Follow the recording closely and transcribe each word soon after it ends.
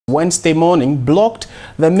Wednesday morning blocked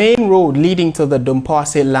the main road leading to the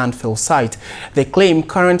Dompase landfill site. They claim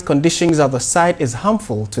current conditions at the site is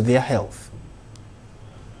harmful to their health.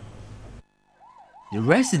 The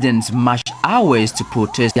residents marched hours to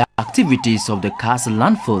protest the activities of the Kaasi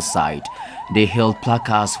landfill site. They held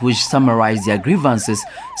placards which summarized their grievances.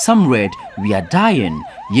 Some read, "We are dying,"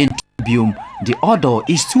 "Yentubium," "The order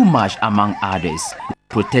is too much," among others.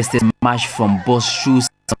 Protesters marched from both shoes.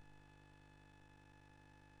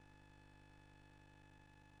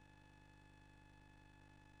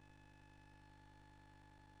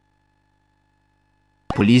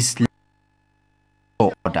 Police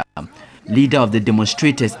order. Leader of the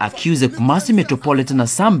demonstrators accused the Kaasi Metropolitan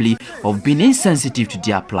Assembly of being insensitive to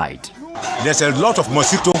their plight. There's a lot of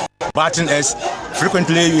mosquito biting us.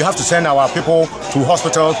 Frequently, you have to send our people to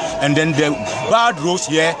hospital, and then the bad roads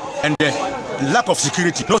here and the lack of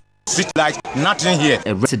security. No street light, nothing here.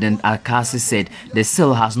 A resident at Kaasi said the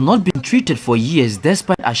cell has not been treated for years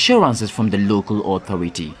despite assurances from the local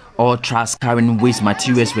authority. All trucks carrying waste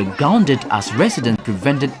materials were grounded as residents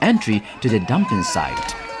prevented entry to the dumping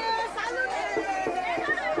site.